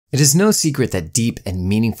It is no secret that deep and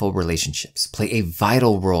meaningful relationships play a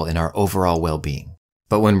vital role in our overall well-being.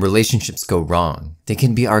 But when relationships go wrong, they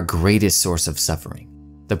can be our greatest source of suffering.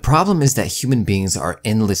 The problem is that human beings are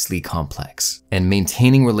endlessly complex, and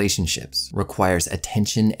maintaining relationships requires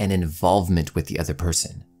attention and involvement with the other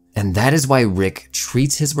person. And that is why Rick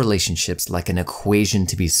treats his relationships like an equation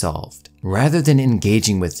to be solved, rather than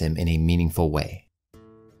engaging with them in a meaningful way.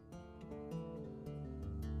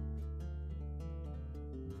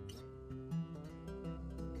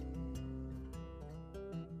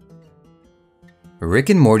 Rick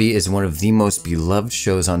and Morty is one of the most beloved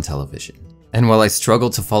shows on television. And while I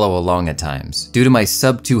struggle to follow along at times, due to my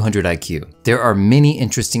sub-200 IQ, there are many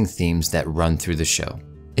interesting themes that run through the show.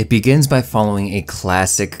 It begins by following a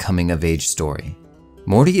classic coming-of-age story.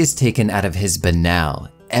 Morty is taken out of his banal,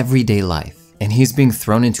 everyday life, and he's being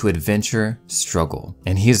thrown into adventure, struggle,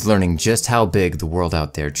 and he is learning just how big the world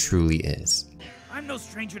out there truly is. I'm no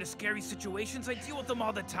stranger to scary situations. I deal with them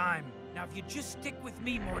all the time. Now, if you just stick with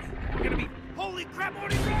me, Morty, we're gonna be... Holy crap,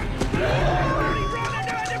 Morty, run! Morty, run! I've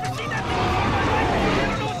never seen that thing before in my life. I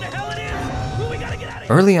don't know what the hell it is. Ooh, we gotta get out of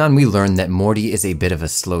here. Early on, we learn that Morty is a bit of a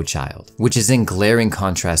slow child, which is in glaring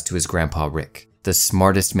contrast to his grandpa Rick, the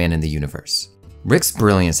smartest man in the universe. Rick's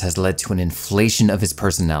brilliance has led to an inflation of his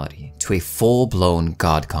personality to a full-blown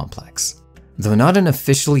God complex. Though not an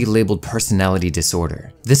officially labeled personality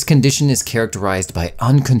disorder, this condition is characterized by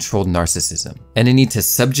uncontrolled narcissism and a need to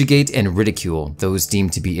subjugate and ridicule those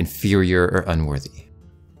deemed to be inferior or unworthy.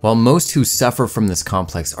 While most who suffer from this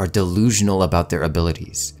complex are delusional about their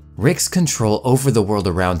abilities, Rick's control over the world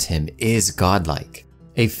around him is godlike,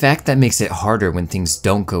 a fact that makes it harder when things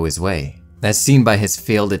don't go his way, as seen by his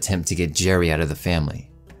failed attempt to get Jerry out of the family.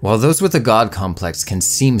 While those with a God complex can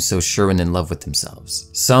seem so sure and in love with themselves,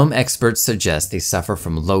 some experts suggest they suffer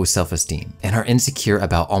from low self-esteem and are insecure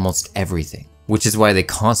about almost everything, which is why they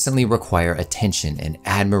constantly require attention and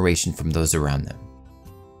admiration from those around them.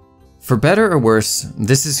 For better or worse,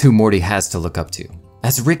 this is who Morty has to look up to,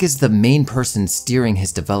 as Rick is the main person steering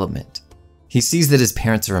his development. He sees that his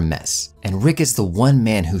parents are a mess, and Rick is the one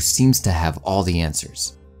man who seems to have all the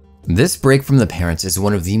answers. This break from the parents is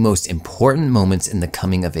one of the most important moments in the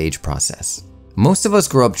coming-of-age process. Most of us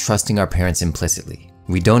grow up trusting our parents implicitly.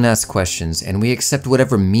 We don't ask questions, and we accept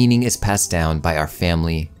whatever meaning is passed down by our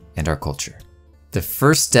family and our culture. The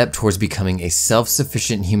first step towards becoming a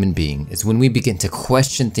self-sufficient human being is when we begin to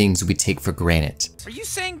question things we take for granted. Are you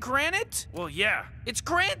saying granite? Well, yeah. It's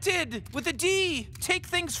granted with a D. Take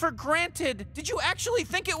things for granted. Did you actually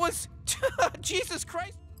think it was... Jesus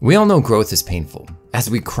Christ. We all know growth is painful. As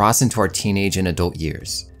we cross into our teenage and adult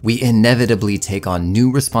years, we inevitably take on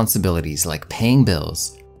new responsibilities like paying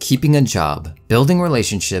bills, keeping a job, building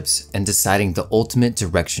relationships, and deciding the ultimate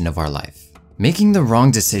direction of our life. Making the wrong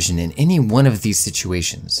decision in any one of these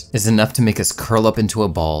situations is enough to make us curl up into a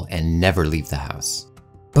ball and never leave the house.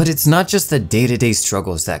 But it's not just the day-to-day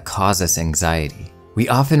struggles that cause us anxiety. We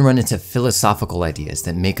often run into philosophical ideas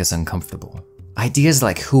that make us uncomfortable. Ideas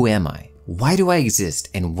like, who am I? Why do I exist,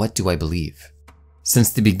 and what do I believe?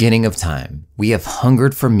 Since the beginning of time, we have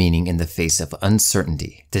hungered for meaning in the face of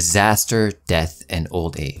uncertainty, disaster, death, and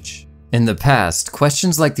old age. In the past,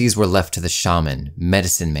 questions like these were left to the shaman,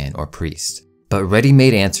 medicine man, or priest. But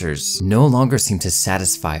ready-made answers no longer seem to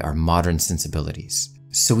satisfy our modern sensibilities,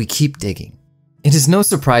 so we keep digging. It is no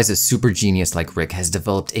surprise a super genius like Rick has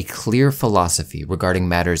developed a clear philosophy regarding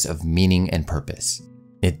matters of meaning and purpose.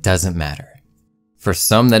 It doesn't matter. For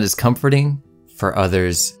some that is comforting, for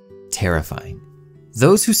others, terrifying.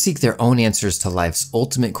 Those who seek their own answers to life's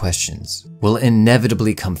ultimate questions will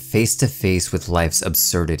inevitably come face to face with life's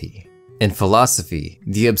absurdity. In philosophy,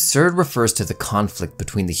 the absurd refers to the conflict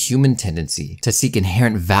between the human tendency to seek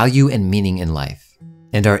inherent value and meaning in life,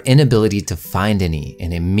 and our inability to find any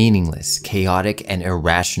in a meaningless, chaotic, and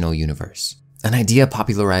irrational universe, an idea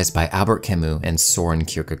popularized by Albert Camus and Soren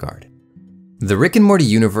Kierkegaard. The Rick and Morty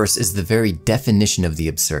universe is the very definition of the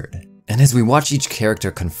absurd, and as we watch each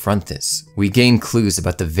character confront this, we gain clues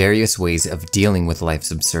about the various ways of dealing with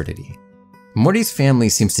life's absurdity. Morty's family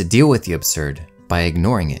seems to deal with the absurd by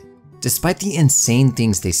ignoring it. Despite the insane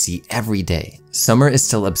things they see every day, Summer is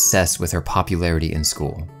still obsessed with her popularity in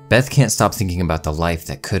school. Beth can't stop thinking about the life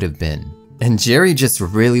that could have been, and Jerry just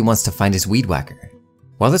really wants to find his weed whacker.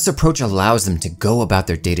 While this approach allows them to go about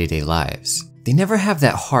their day-to-day lives, they never have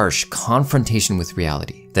that harsh confrontation with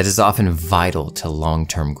reality that is often vital to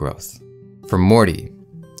long-term growth. For Morty,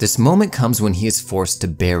 this moment comes when he is forced to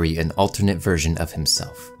bury an alternate version of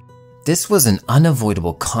himself. This was an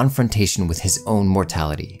unavoidable confrontation with his own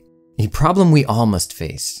mortality, a problem we all must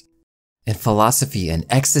face. In philosophy, an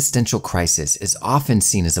existential crisis is often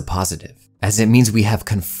seen as a positive, as it means we have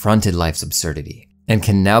confronted life's absurdity and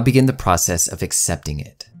can now begin the process of accepting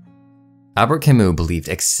it. Albert Camus believed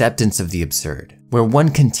acceptance of the absurd, where one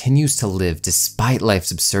continues to live despite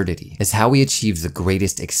life's absurdity, is how we achieve the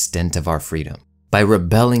greatest extent of our freedom, by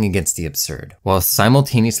rebelling against the absurd while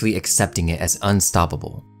simultaneously accepting it as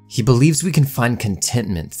unstoppable. He believes we can find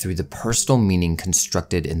contentment through the personal meaning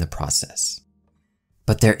constructed in the process.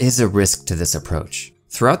 But there is a risk to this approach.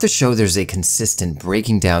 Throughout the show, there's a consistent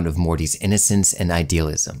breaking down of Morty's innocence and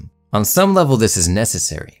idealism. On some level, this is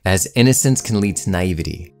necessary, as innocence can lead to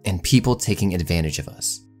naivety and people taking advantage of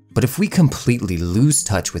us. But if we completely lose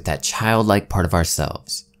touch with that childlike part of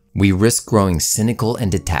ourselves, we risk growing cynical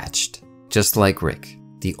and detached, just like Rick,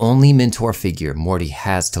 the only mentor figure Morty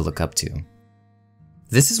has to look up to.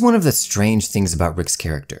 This is one of the strange things about Rick's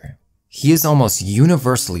character. He is almost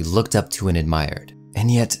universally looked up to and admired,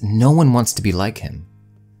 and yet no one wants to be like him.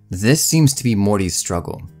 This seems to be Morty's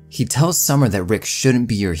struggle. He tells Summer that Rick shouldn't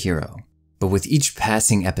be your hero, but with each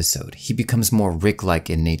passing episode, he becomes more Rick-like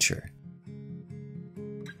in nature.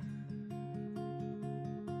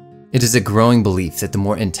 It is a growing belief that the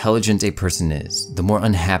more intelligent a person is, the more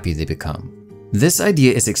unhappy they become. This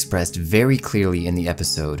idea is expressed very clearly in the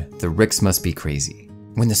episode, The Ricks Must Be Crazy,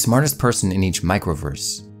 when the smartest person in each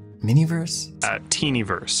microverse, miniverse?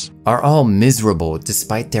 Teenyverse. Are all miserable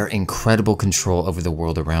despite their incredible control over the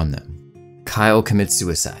world around them. Kyle commits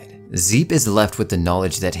suicide. Zeep is left with the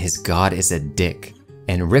knowledge that his god is a dick,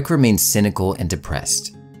 and Rick remains cynical and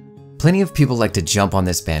depressed. Plenty of people like to jump on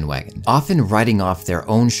this bandwagon, often writing off their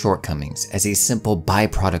own shortcomings as a simple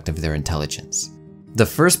byproduct of their intelligence. The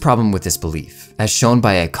first problem with this belief, as shown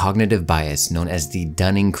by a cognitive bias known as the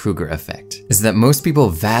Dunning-Kruger effect, is that most people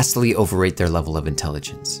vastly overrate their level of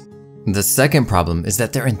intelligence. The second problem is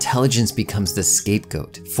that their intelligence becomes the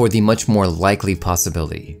scapegoat for the much more likely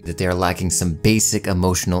possibility that they are lacking some basic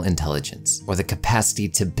emotional intelligence or the capacity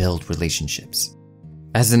to build relationships.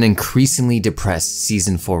 As an increasingly depressed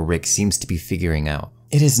Season 4 Rick seems to be figuring out,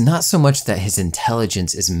 it is not so much that his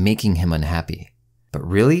intelligence is making him unhappy, but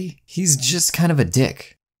really, he's just kind of a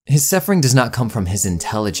dick. His suffering does not come from his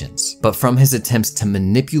intelligence, but from his attempts to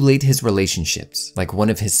manipulate his relationships like one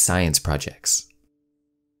of his science projects.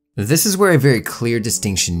 This is where a very clear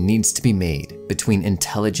distinction needs to be made between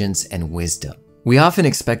intelligence and wisdom. We often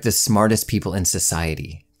expect the smartest people in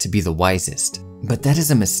society to be the wisest, but that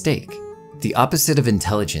is a mistake. The opposite of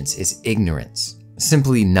intelligence is ignorance,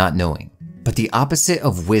 simply not knowing. But the opposite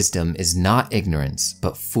of wisdom is not ignorance,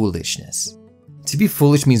 but foolishness. To be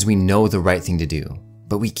foolish means we know the right thing to do,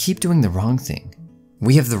 but we keep doing the wrong thing.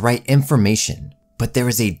 We have the right information, but there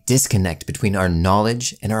is a disconnect between our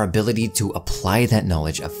knowledge and our ability to apply that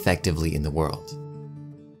knowledge effectively in the world.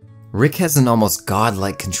 Rick has an almost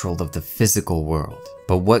godlike control of the physical world,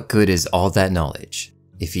 but what good is all that knowledge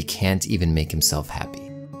if he can't even make himself happy?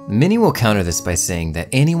 Many will counter this by saying that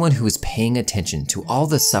anyone who is paying attention to all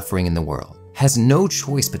the suffering in the world has no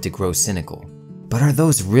choice but to grow cynical. But are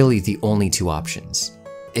those really the only two options?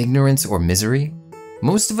 Ignorance or misery?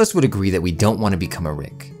 Most of us would agree that we don't want to become a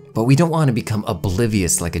Rick, but we don't want to become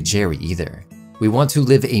oblivious like a Jerry either. We want to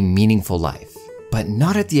live a meaningful life, but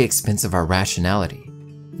not at the expense of our rationality.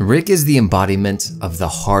 Rick is the embodiment of the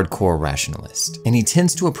hardcore rationalist, and he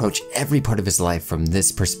tends to approach every part of his life from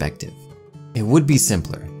this perspective. It would be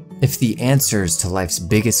simpler if the answers to life's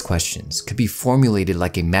biggest questions could be formulated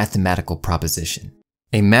like a mathematical proposition.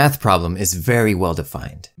 A math problem is very well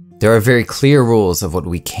defined. There are very clear rules of what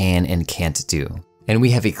we can and can't do, and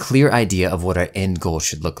we have a clear idea of what our end goal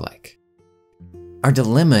should look like. Our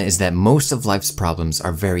dilemma is that most of life's problems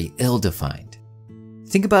are very ill-defined.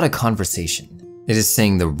 Think about a conversation. It is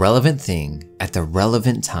saying the relevant thing at the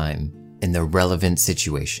relevant time in the relevant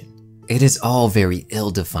situation. It is all very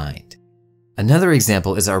ill-defined. Another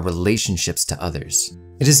example is our relationships to others.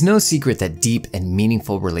 It is no secret that deep and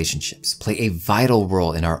meaningful relationships play a vital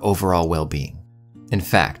role in our overall well-being. In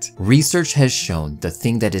fact, research has shown the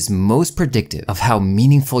thing that is most predictive of how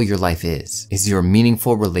meaningful your life is your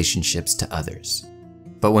meaningful relationships to others.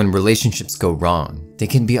 But when relationships go wrong, they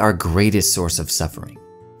can be our greatest source of suffering.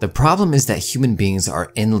 The problem is that human beings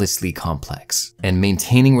are endlessly complex, and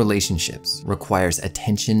maintaining relationships requires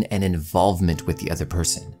attention and involvement with the other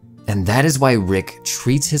person. And that is why Rick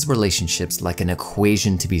treats his relationships like an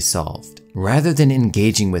equation to be solved, rather than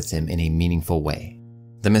engaging with them in a meaningful way.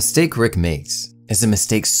 The mistake Rick makes is a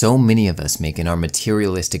mistake so many of us make in our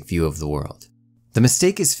materialistic view of the world. The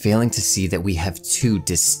mistake is failing to see that we have two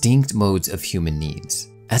distinct modes of human needs,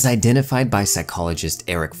 as identified by psychologist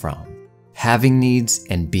Erich Fromm: having needs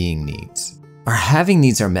and being needs. Our having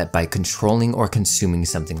needs are met by controlling or consuming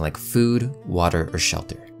something like food, water, or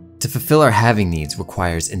shelter. To fulfill our having needs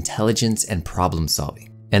requires intelligence and problem solving.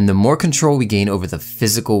 And the more control we gain over the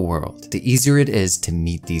physical world, the easier it is to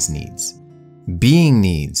meet these needs. Being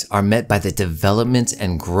needs are met by the development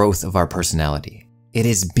and growth of our personality. It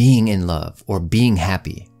is being in love, or being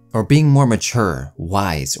happy, or being more mature,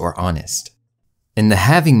 wise, or honest. In the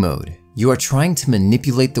having mode, you are trying to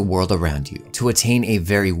manipulate the world around you to attain a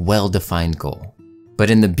very well-defined goal.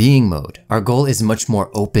 But in the being mode, our goal is much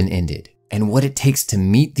more open-ended, and what it takes to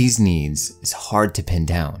meet these needs is hard to pin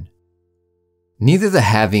down. Neither the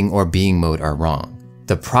having or being mode are wrong.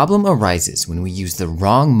 The problem arises when we use the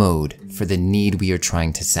wrong mode for the need we are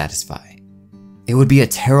trying to satisfy. It would be a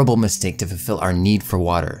terrible mistake to fulfill our need for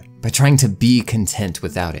water by trying to be content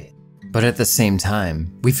without it. But at the same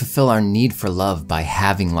time, we fulfill our need for love by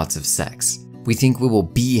having lots of sex. We think we will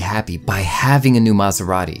be happy by having a new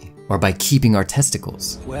Maserati or by keeping our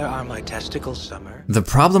testicles. Where are my testicles, Summer? The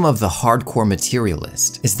problem of the hardcore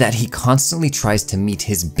materialist is that he constantly tries to meet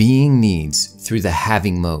his being needs through the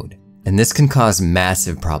having mode, and this can cause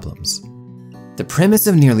massive problems. The premise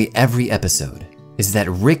of nearly every episode is that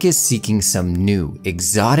Rick is seeking some new,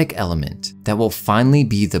 exotic element that will finally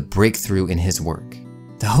be the breakthrough in his work.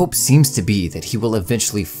 The hope seems to be that he will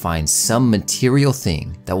eventually find some material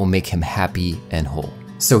thing that will make him happy and whole.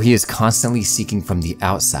 So he is constantly seeking from the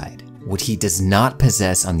outside what he does not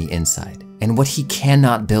possess on the inside, and what he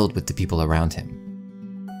cannot build with the people around him.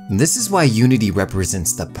 This is why Unity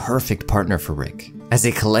represents the perfect partner for Rick. As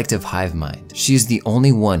a collective hive mind, she is the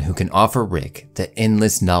only one who can offer Rick the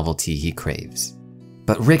endless novelty he craves.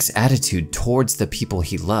 But Rick's attitude towards the people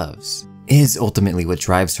he loves is ultimately what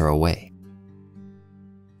drives her away.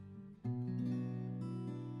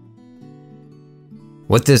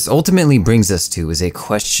 What this ultimately brings us to is a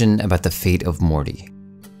question about the fate of Morty.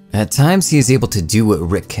 At times he is able to do what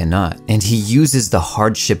Rick cannot, and he uses the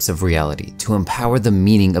hardships of reality to empower the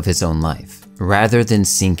meaning of his own life, rather than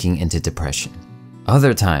sinking into depression.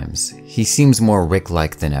 Other times, he seems more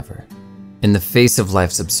Rick-like than ever. In the face of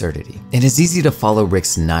life's absurdity, it is easy to follow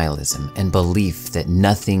Rick's nihilism and belief that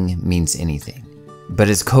nothing means anything. But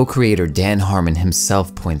as co-creator Dan Harmon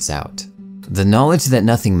himself points out, the knowledge that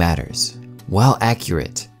nothing matters, while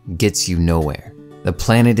accurate, gets you nowhere. The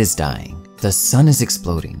planet is dying, the sun is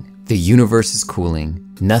exploding, the universe is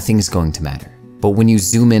cooling, nothing's going to matter. But when you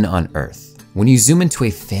zoom in on Earth, when you zoom into a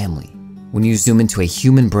family, when you zoom into a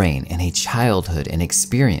human brain and a childhood and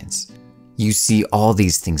experience, you see all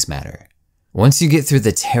these things matter. Once you get through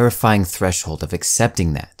the terrifying threshold of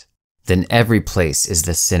accepting that, then every place is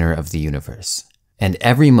the center of the universe, and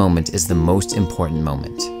every moment is the most important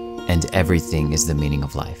moment, and everything is the meaning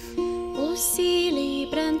of life.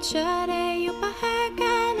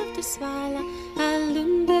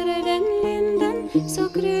 Så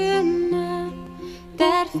gröna,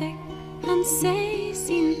 där fick han sig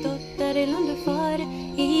sin dotter i land och far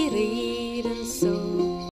i rik.